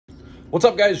What's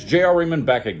up, guys? Raymond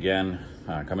back again,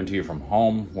 coming to you from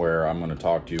home, where I'm going to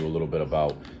talk to you a little bit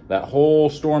about that whole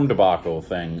storm debacle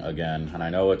thing again. And I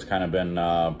know it's kind of been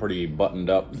pretty buttoned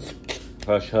up,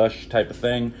 hush-hush type of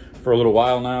thing for a little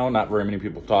while now. Not very many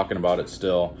people talking about it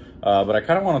still. But I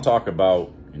kind of want to talk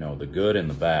about, the good and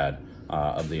the bad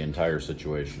of the entire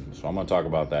situation. So I'm going to talk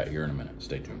about that here in a minute.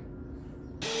 Stay tuned.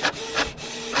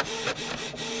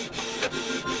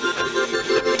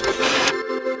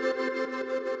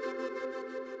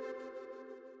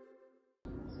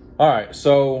 All right,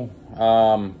 so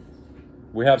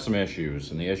we have some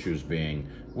issues, and the issues being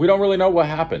we don't really know what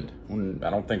happened. I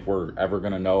don't think we're ever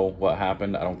going to know what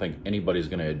happened. I don't think anybody's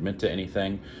going to admit to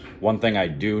anything. One thing I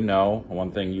do know,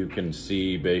 one thing you can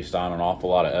see based on an awful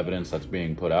lot of evidence that's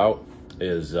being put out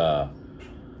is I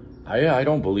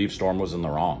don't believe Storm was in the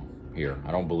wrong here.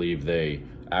 I don't believe they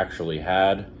actually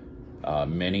had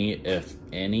many, if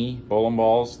any, bowling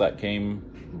balls that came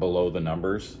below the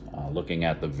numbers. Looking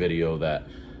at the video that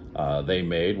they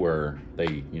made, where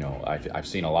they, I've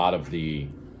seen a lot of the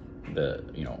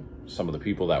some of the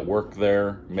people that work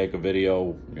there make a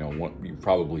video. You've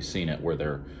probably seen it, where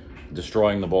they're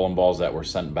destroying the bowling balls that were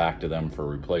sent back to them for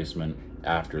replacement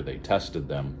after they tested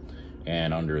them,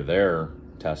 and under their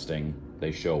testing,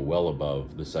 they show well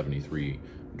above the 73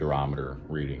 durometer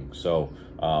reading. So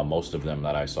most of them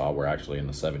that I saw were actually in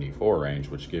the 74 range,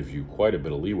 which gives you quite a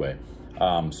bit of leeway.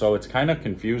 So it's kind of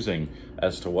confusing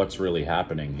as to what's really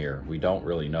happening here. We don't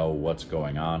really know what's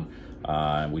going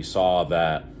on. We saw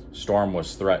that Storm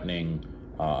was threatening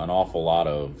an awful lot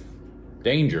of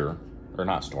danger, or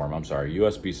not Storm, I'm sorry,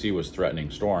 USBC was threatening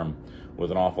Storm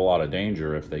with an awful lot of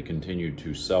danger if they continued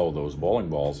to sell those bowling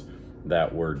balls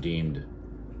that were deemed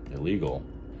illegal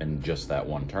in just that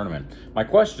one tournament. My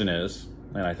question is,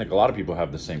 and I think a lot of people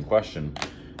have the same question,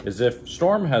 is if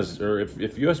Storm has, or if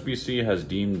USBC has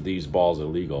deemed these balls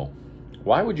illegal,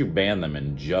 why would you ban them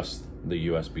in just the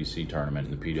USBC tournament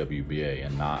and the PWBA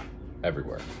and not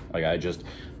everywhere? Like,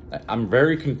 I'm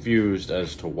very confused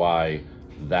as to why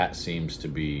that seems to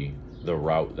be the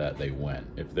route that they went.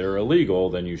 If they're illegal,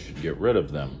 then you should get rid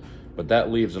of them. But that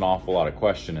leaves an awful lot of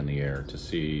question in the air to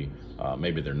see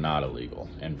maybe they're not illegal.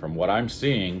 And from what I'm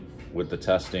seeing with the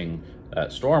testing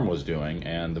that Storm was doing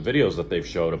and the videos that they've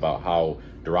showed about how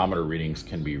durometer readings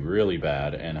can be really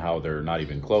bad and how they're not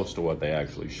even close to what they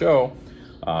actually show,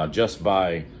 just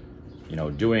by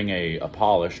doing a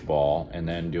polished ball and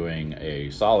then doing a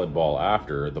solid ball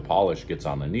after, the polish gets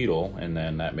on the needle and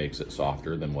then that makes it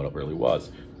softer than what it really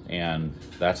was. And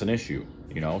that's an issue,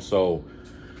 so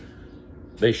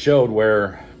they showed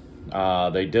where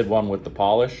they did one with the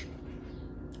polish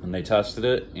and they tested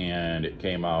it and it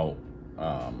came out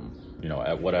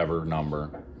at whatever number,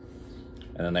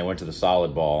 and then they went to the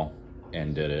solid ball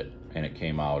and did it and it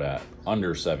came out at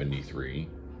under 73,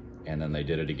 and then they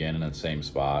did it again in the same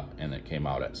spot and it came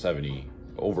out at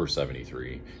over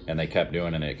 73, and they kept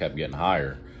doing it and it kept getting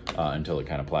higher until it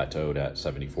kind of plateaued at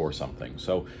 74 something.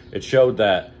 So it showed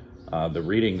that the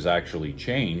readings actually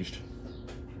changed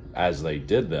as they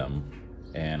did them,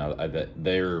 and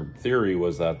their theory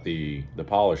was that the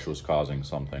polish was causing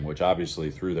something, which obviously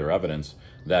through their evidence,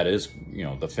 that is,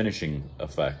 the finishing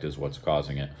effect is what's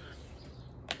causing it.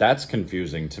 That's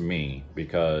confusing to me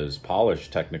because polish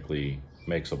technically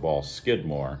makes a ball skid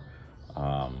more.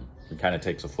 It kind of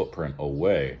takes a footprint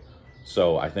away.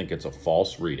 So I think it's a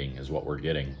false reading is what we're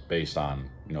getting based on,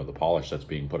 the polish that's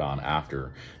being put on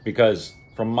after. Because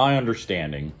from my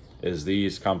understanding is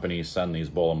these companies send these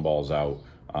bowling balls out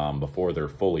before they're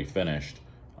fully finished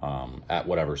at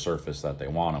whatever surface that they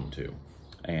want them to.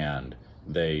 And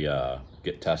they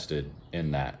get tested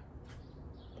in that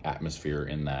atmosphere,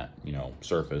 in that,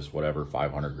 surface, whatever,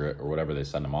 500 grit or whatever they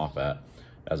send them off at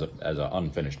as an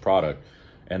unfinished product.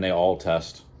 And they all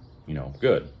test,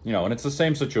 good. And it's the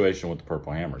same situation with the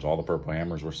purple hammers. All the purple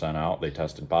hammers were sent out. They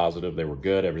tested positive. They were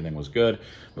good. Everything was good.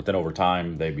 But then over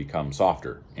time, they become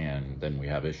softer. And then we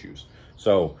have issues.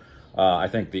 So I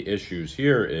think the issues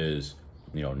here is,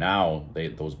 now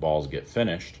those balls get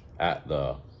finished at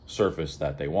the surface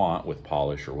that they want with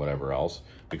polish or whatever else,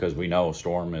 because we know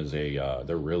Storm is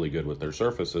they're really good with their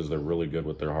surfaces. They're really good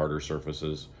with their harder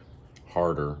surfaces,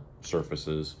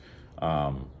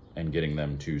 and getting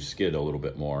them to skid a little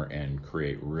bit more and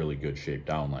create really good shape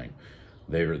downline.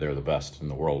 They're the best in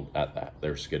the world at that.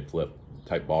 Their skid flip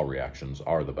type ball reactions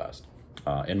are the best,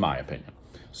 in my opinion.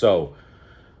 So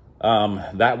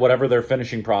that whatever their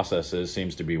finishing process is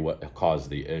seems to be what caused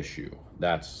the issue.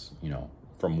 That's,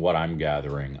 from what I'm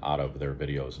gathering out of their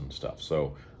videos and stuff.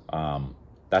 So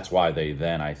that's why they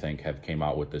then, I think, have came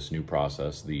out with this new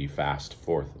process, the fast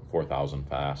 4000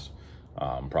 fast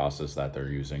process that they're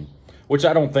using, which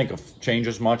I don't think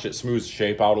changes much. It smooths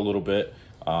shape out a little bit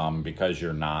because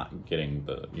you're not getting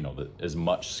as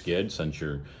much skid since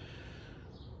you're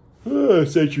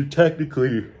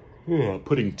technically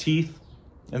putting teeth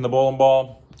in the bowling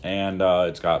ball, and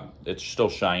it's still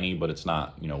shiny, but it's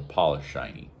not polished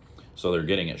shiny. So they're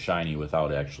getting it shiny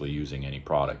without actually using any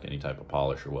product, any type of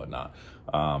polish or whatnot.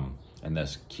 And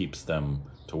this keeps them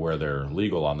to where they're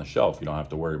legal on the shelf. You don't have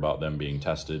to worry about them being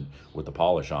tested with the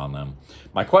polish on them.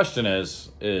 My question is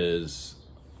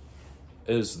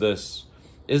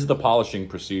the polishing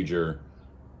procedure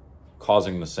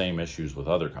causing the same issues with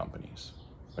other companies?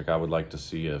 Like, I would like to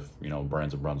see if,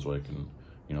 Brands of Brunswick and,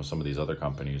 some of these other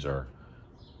companies are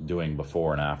doing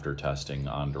before and after testing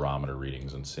on durometer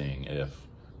readings and seeing if,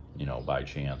 by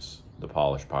chance, the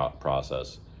polish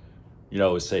process,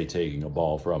 is, say, taking a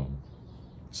ball from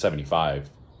 75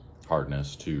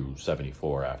 hardness to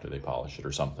 74 after they polish it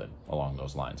or something along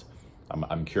those lines.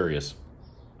 I'm curious,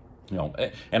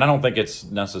 and I don't think it's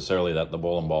necessarily that the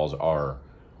bowling balls are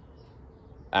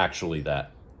actually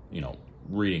that,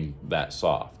 reading that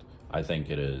soft. I think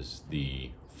it is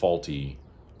the faulty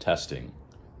testing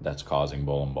that's causing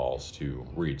bowling balls to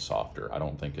read softer. I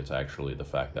don't think it's actually the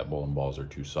fact that bowling balls are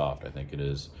too soft. I think it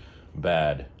is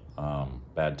bad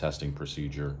testing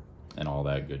procedure and all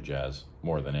that good jazz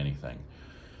more than anything.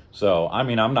 So,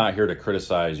 I'm not here to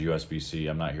criticize USBC.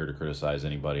 I'm not here to criticize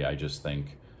anybody. I just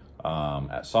think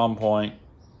at some point,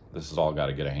 this has all got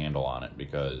to get a handle on it,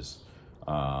 because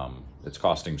it's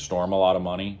costing Storm a lot of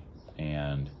money,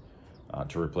 and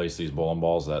to replace these bowling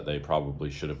balls that they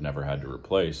probably should have never had to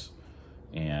replace.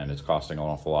 And it's costing an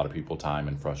awful lot of people time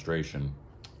and frustration.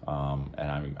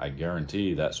 And I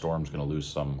guarantee that Storm's going to lose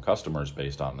some customers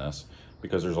based on this,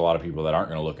 because there's a lot of people that aren't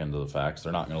going to look into the facts.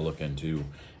 They're not going to look into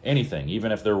anything.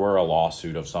 Even if there were a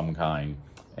lawsuit of some kind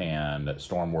and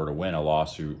Storm were to win a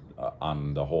lawsuit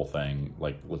on the whole thing,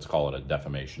 like, let's call it a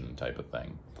defamation type of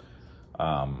thing,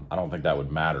 I don't think that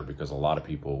would matter, because a lot of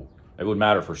people, it would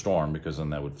matter for Storm, because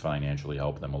then that would financially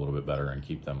help them a little bit better and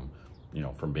keep them,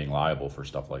 from being liable for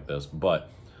stuff like this. But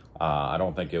I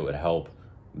don't think it would help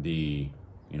the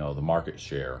market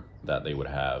share that they would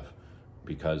have,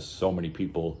 because so many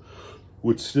people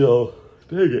would still,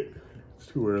 dang it, it's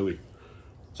too early.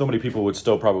 So many people would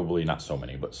still probably, not so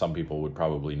many, but some people would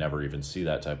probably never even see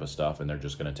that type of stuff, and they're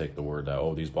just going to take the word that,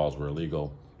 oh, these balls were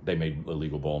illegal. They made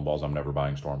illegal bowling balls. I'm never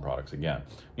buying Storm products again.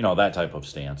 That type of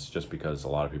stance, just because a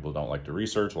lot of people don't like to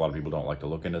research, a lot of people don't like to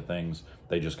look into things.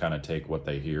 They just kind of take what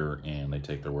they hear and they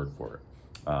take their word for it.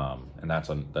 And that's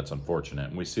unfortunate.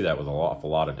 And we see that with an awful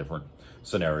lot of different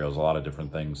scenarios, a lot of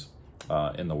different things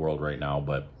in the world right now.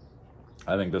 But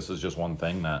I think this is just one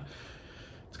thing that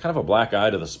it's kind of a black eye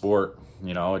to the sport.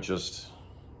 It's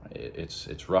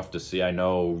rough to see. I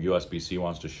know USBC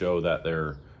wants to show that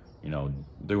they're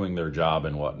doing their job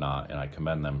and whatnot, and I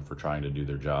commend them for trying to do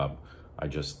their job. I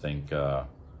just think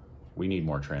we need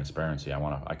more transparency. I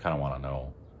kind of want to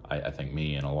know. I think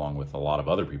me, and along with a lot of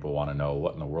other people, want to know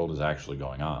what in the world is actually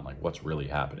going on, like what's really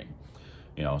happening.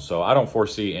 So I don't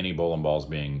foresee any bowling balls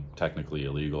being technically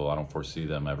illegal. I don't foresee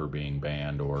them ever being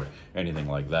banned or anything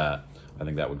like that. I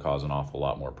think that would cause an awful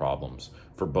lot more problems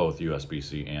for both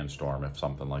USBC and Storm if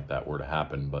something like that were to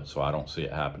happen. So I don't see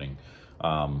it happening.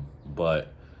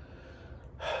 But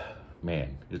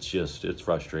man, it's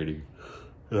frustrating.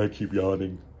 And I keep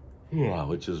yawning,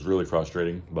 which is really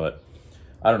frustrating. But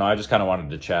I don't know. I just kind of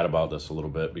wanted to chat about this a little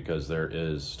bit, because there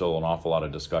is still an awful lot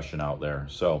of discussion out there.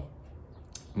 So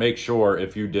make sure,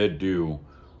 if you did do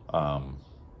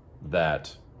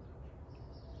that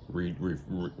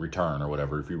return or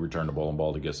whatever, if you returned a bowling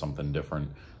ball to get something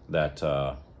different, that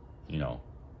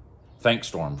thank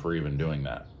Storm for even doing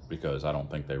that, because I don't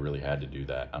think they really had to do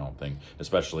that. I don't think,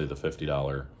 especially the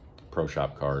 $50 Pro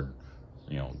Shop card,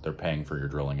 they're paying for your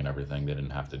drilling and everything. They didn't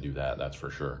have to do that, that's for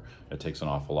sure. It takes an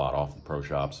awful lot off the pro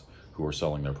shops who are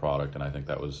selling their product, and I think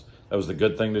that was the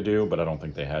good thing to do, but I don't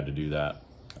think they had to do that.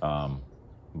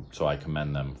 So I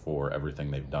commend them for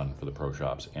everything they've done for the pro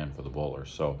shops and for the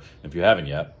bowlers. So if you haven't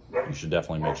yet, you should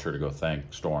definitely make sure to go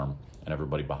thank Storm and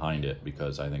everybody behind it,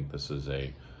 because I think this is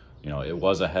it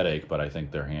was a headache, but I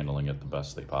think they're handling it the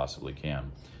best they possibly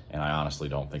can. And I honestly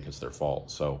don't think it's their fault.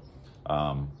 So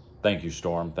thank you,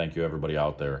 Storm. Thank you, everybody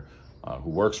out there who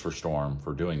works for Storm,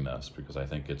 for doing this, because I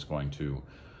think it's going to,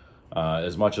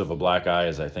 as much of a black eye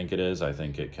as I think it is, I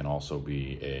think it can also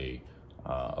be a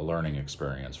learning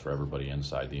experience for everybody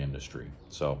inside the industry.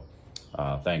 So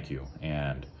thank you.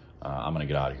 And I'm going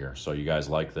to get out of here. So you guys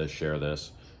like this, share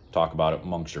this, talk about it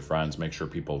amongst your friends, make sure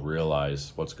people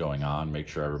realize what's going on, make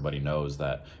sure everybody knows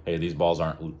that, hey, these balls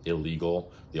aren't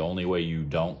illegal. The only way you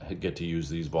don't get to use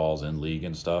these balls in league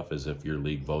and stuff is if your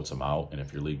league votes them out. And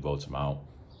if your league votes them out,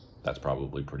 that's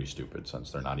probably pretty stupid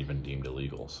since they're not even deemed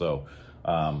illegal. So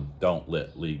don't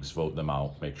let leagues vote them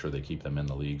out. Make sure they keep them in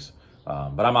the leagues.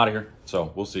 But I'm out of here.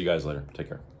 So we'll see you guys later. Take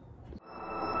care.